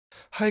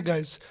Hi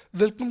guys,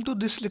 welcome to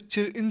this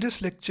lecture. In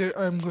this lecture,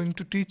 I am going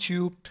to teach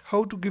you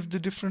how to give the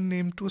different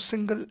name to a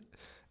single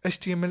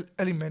HTML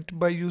element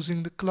by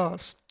using the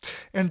class.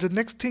 And the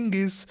next thing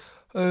is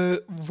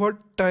what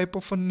type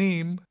of a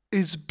name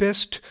is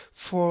best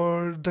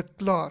for the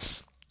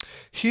class.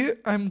 Here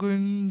I'm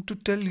going to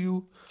tell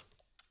you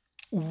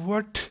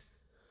what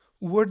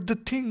the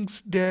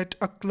things that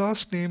a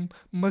class name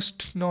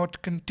must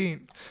not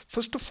contain.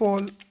 First of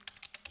all,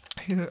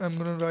 here I'm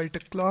gonna write a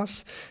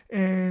class,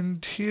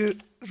 and here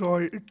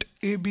write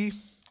AB,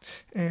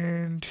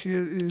 and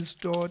here is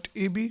dot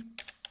AB.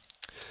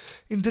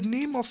 In the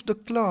name of the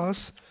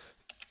class,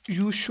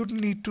 you should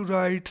need to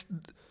write,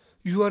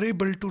 you are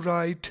able to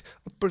write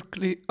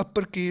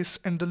uppercase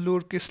and the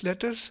lowercase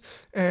letters,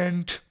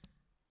 and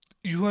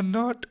you are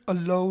not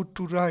allowed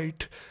to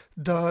write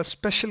the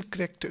special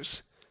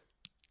characters.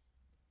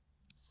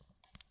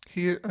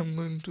 Here I'm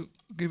going to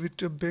give it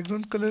a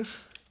background color.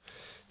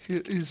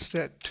 Here is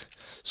red.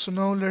 So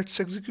now let's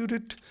execute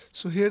it.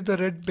 So here the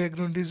red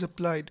background is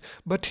applied,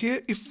 but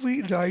here if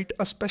we write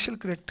a special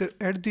character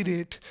at the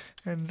rate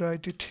and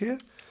write it here,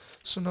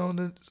 so now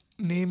the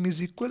name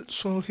is equal.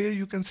 So here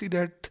you can see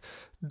that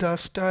the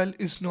style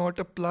is not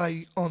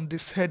apply on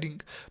this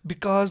heading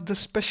because the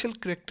special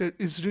character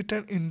is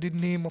written in the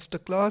name of the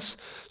class.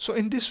 So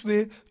in this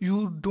way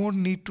you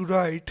don't need to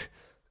write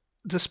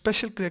the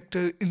special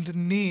character in the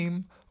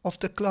name of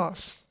the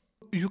class.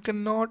 You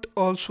cannot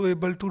also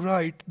able to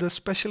write the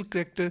special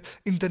character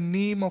in the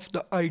name of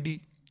the ID.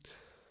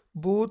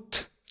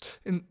 Both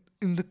in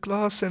the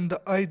class and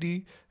the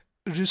ID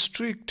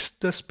restrict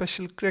the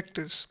special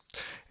characters.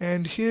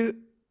 And here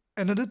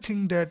another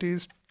thing that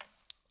is,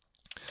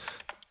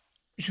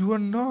 you are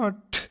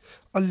not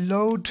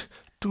allowed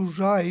to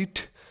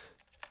write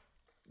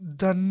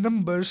the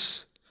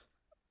numbers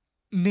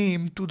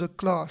name to the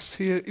class.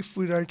 Here if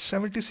we write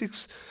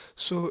 76,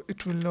 so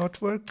it will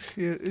not work.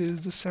 Here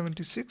is the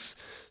 76.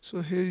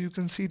 So here you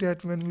can see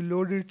that when we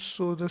load it,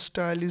 so the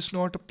style is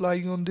not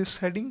applying on this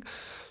heading.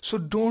 So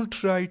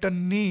don't write a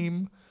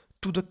name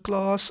to the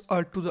class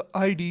or to the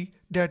ID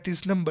that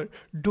is number.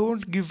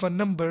 Don't give a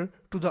number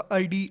to the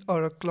ID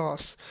or a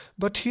class.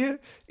 But here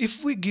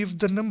if we give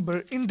the number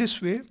in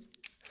this way,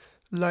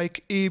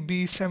 like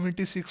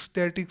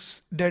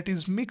AB76, that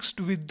is mixed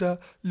with the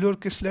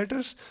lowercase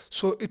letters,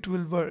 so it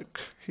will work.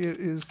 Here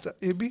is the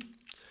AB.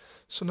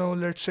 So now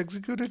let's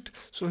execute it.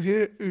 So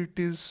here it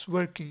is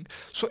working.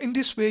 So in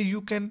this way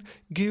you can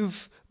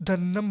give the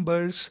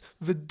numbers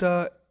with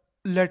the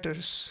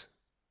letters,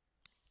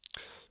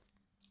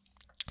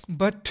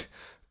 but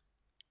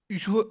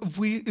you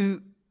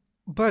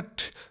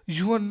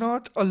are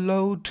not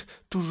allowed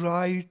to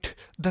write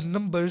the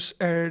numbers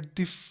at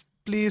the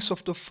place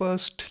of the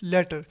first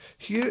letter.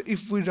 Here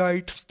if we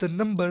write the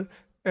number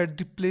at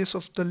the place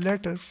of the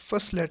letter,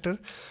 first letter,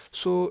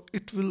 so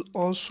it will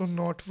also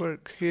not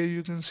work. Here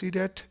you can see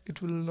that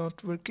it will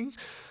not working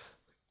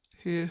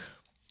here.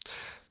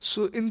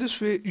 So in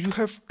this way you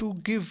have to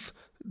give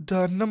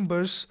the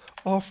numbers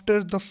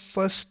after the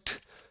first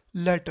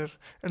letter,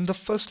 and the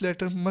first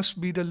letter must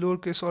be the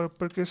lowercase or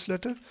uppercase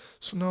letter.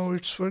 So now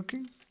it's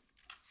working.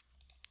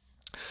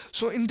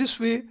 So in this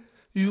way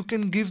you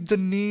can give the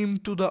name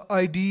to the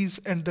IDs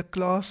and the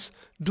class.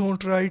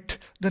 Don't write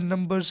the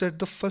numbers at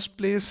the first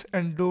place,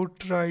 and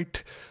don't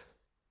write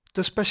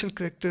the special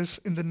characters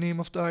in the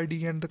name of the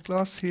ID and the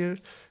class. Here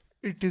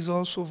it is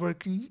also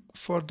working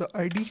for the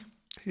ID.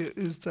 Here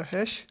is the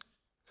hash.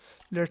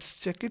 Let's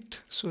check it.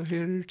 So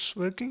here it's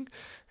working,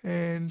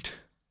 and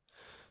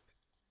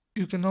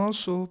you can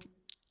also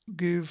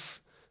give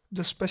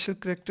the special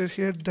character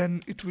here,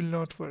 then it will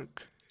not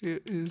work. Here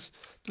is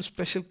the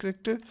special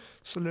character.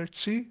 So let's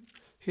see.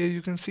 Here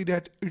you can see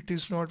that it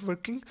is not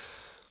working.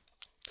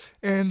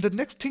 And the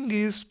next thing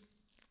is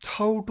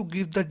how to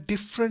give the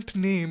different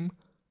name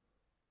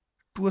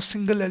to a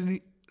single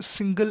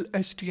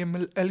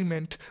HTML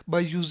element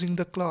by using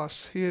the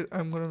class. Here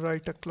I'm gonna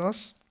write a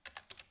class,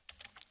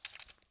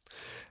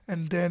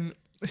 and then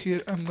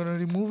here I'm gonna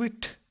remove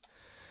it.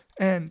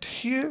 And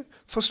here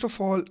first of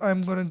all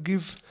I'm gonna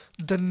give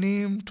the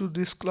name to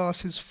this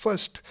class is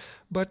first,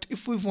 but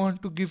if we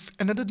want to give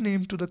another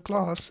name to the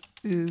class,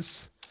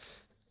 is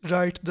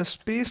write the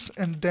space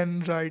and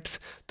then write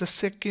the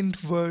second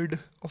word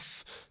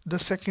of the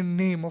second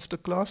name of the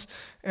class,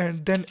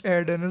 and then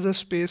add another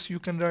space. You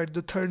can write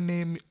the third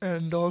name,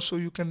 and also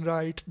you can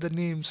write the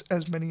names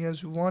as many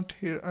as you want.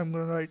 Here I'm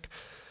gonna write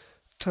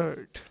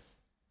third,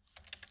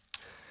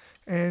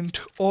 and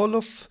all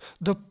of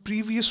the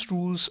previous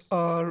rules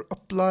are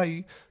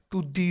apply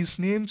to these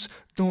names.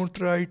 Don't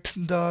write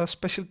the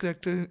special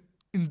character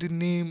in the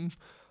name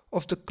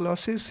of the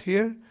classes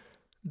here,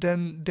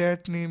 then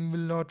that name will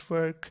not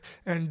work.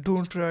 And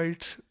don't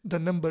write the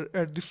number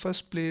at the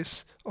first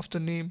place of the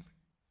name.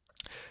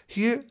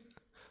 Here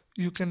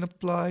you can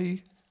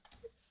apply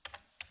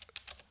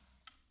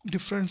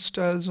different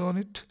styles on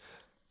it.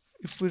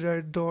 If we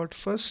write dot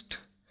first,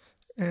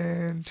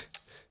 and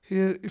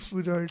here if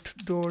we write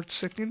dot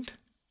second,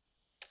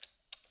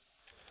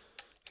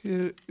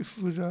 here if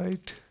we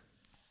write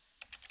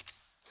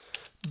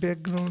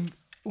background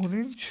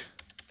orange.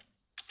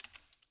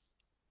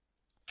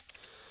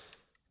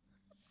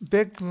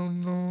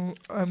 Background, no,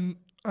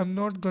 I'm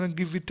not gonna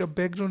give it a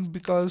background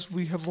because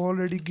we have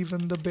already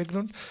given the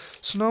background.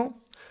 So now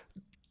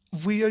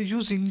we are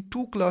using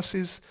two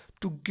classes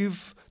to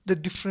give the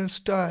different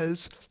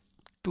styles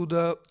to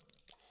the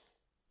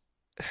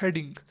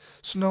heading.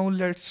 So now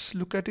let's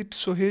look at it.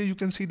 So here you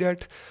can see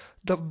that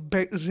the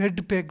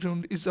red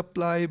background is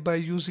applied by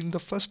using the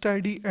first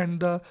ID, and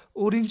the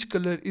orange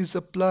color is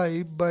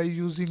applied by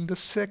using the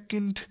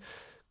second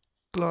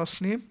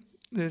class name,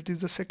 that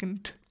is the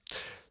second.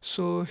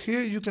 So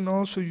here you can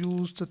also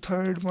use the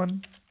third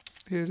one.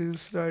 Here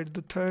is right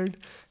the third,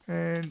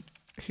 and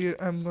here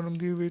I'm gonna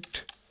give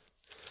it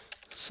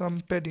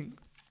some padding.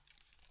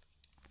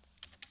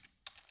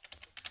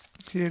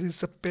 Here is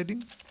the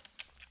padding,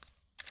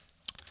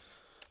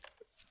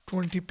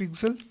 20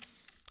 pixel.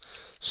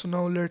 So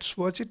now let's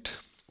watch it.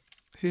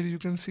 Here you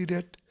can see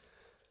that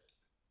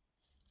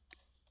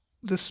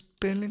the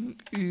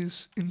spelling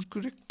is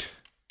incorrect.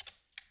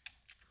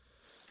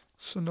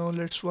 So now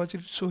let's watch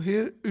it. So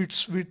here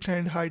its width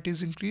and height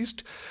is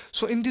increased.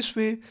 So in this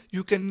way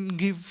you can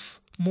give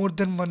more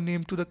than one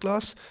name to the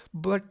class,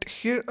 but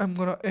here I'm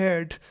gonna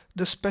add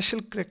the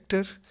special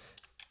character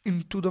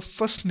into the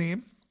first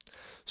name.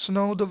 So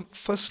now the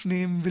first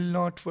name will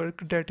not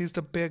work, that is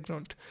the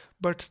background,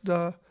 but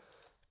the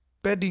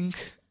padding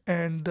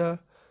and the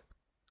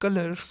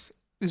color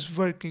is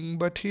working.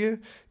 But here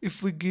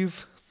if we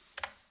give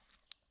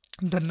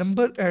the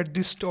number at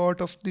the start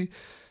of the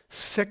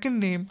second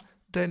name,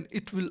 then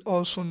it will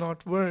also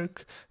not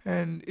work,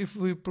 and if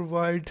we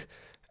provide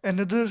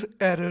another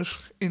error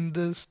in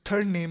this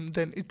third name,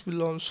 then it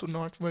will also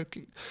not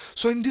working.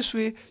 So in this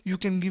way you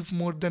can give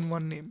more than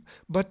one name,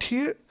 but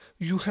here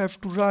you have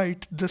to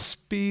write the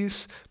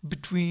space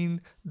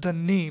between the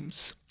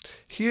names.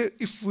 Here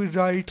if we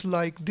write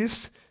like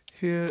this,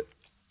 here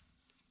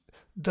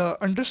the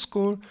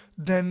underscore,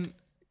 then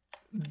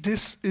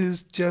this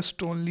is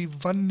just only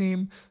one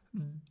name.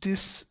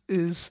 This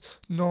is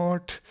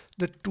not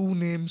the two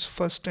names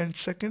first and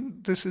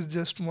second, this is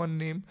just one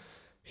name.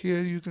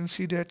 Here you can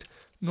see that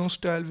no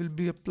style will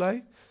be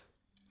applied,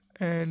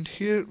 and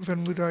here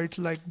when we write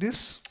like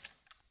this,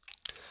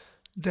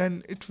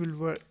 then it will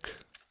work.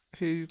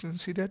 Here you can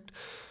see that.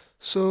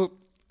 So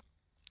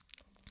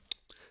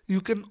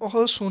you can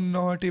also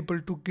not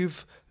able to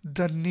give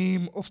the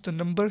name of the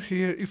number.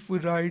 Here if we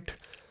write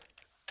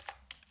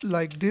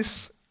like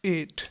this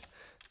 8,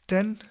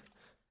 then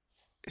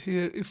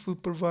here if we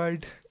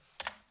provide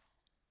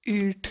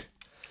 8,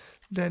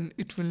 then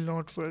it will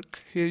not work.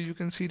 Here you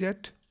can see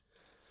that.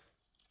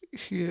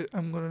 Here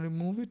I'm gonna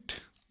remove it,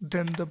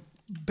 then the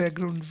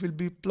background will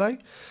be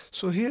applied.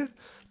 So here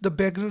the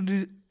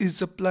background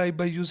is applied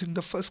by using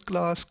the first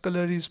class,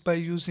 color is by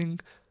using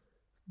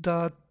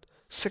the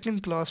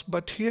second class,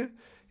 but here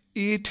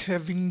 8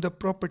 having the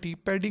property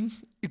padding,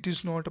 it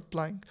is not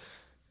applying.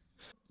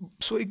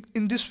 So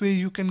in this way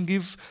you can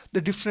give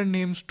the different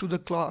names to the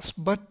class,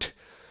 but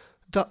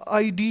the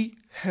ID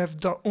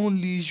have the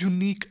only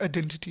unique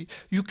identity.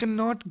 You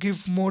cannot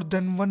give more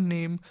than one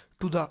name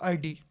to the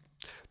ID,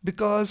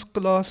 because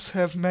class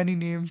have many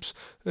names,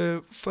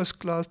 first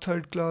class,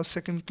 third class,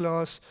 second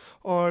class,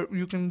 or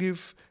you can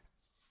give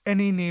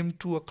any name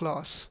to a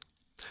class.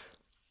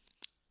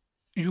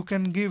 You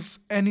can give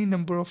any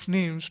number of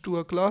names to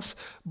a class,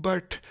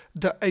 but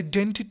the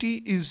identity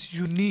is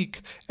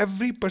unique.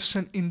 Every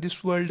person in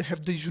this world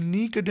have the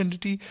unique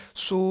identity.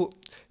 So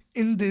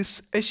in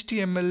this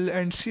HTML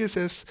and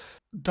CSS,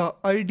 the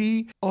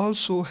ID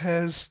also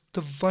has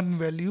the one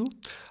value.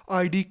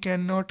 ID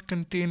cannot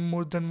contain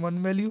more than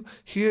one value.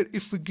 Here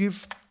if we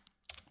give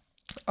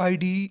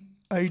ID,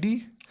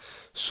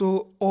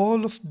 so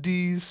all of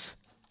these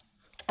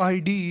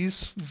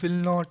IDs will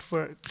not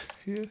work.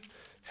 Here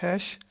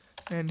hash,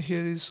 and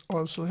here is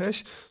also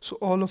hash, so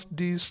all of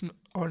these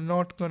are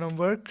not gonna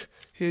work.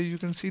 Here you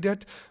can see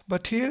that.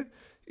 But here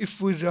if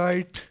we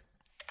write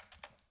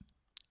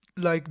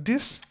like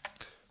this,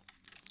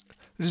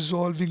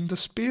 resolving the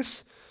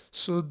space,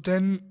 so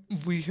then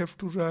we have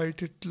to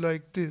write it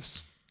like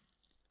this.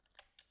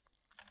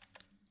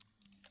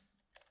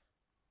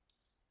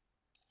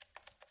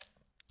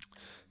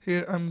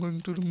 Here I'm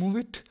going to remove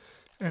it,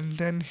 and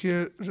then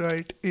here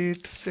write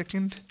 8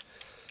 second.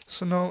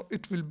 So now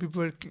it will be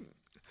working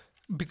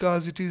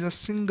because it is a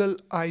single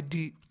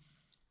ID.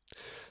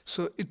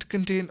 So it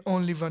contain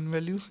only one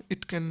value,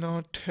 it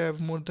cannot have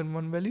more than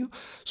one value.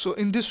 So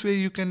in this way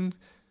you can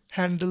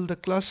handle the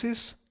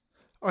classes.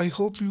 I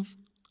hope you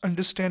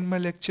understand my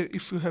lecture.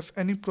 If you have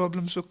any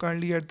problems, so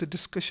kindly add the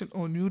discussion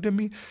on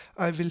Udemy.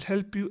 I will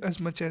help you as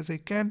much as I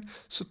can.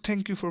 So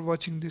thank you for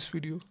watching this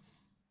video.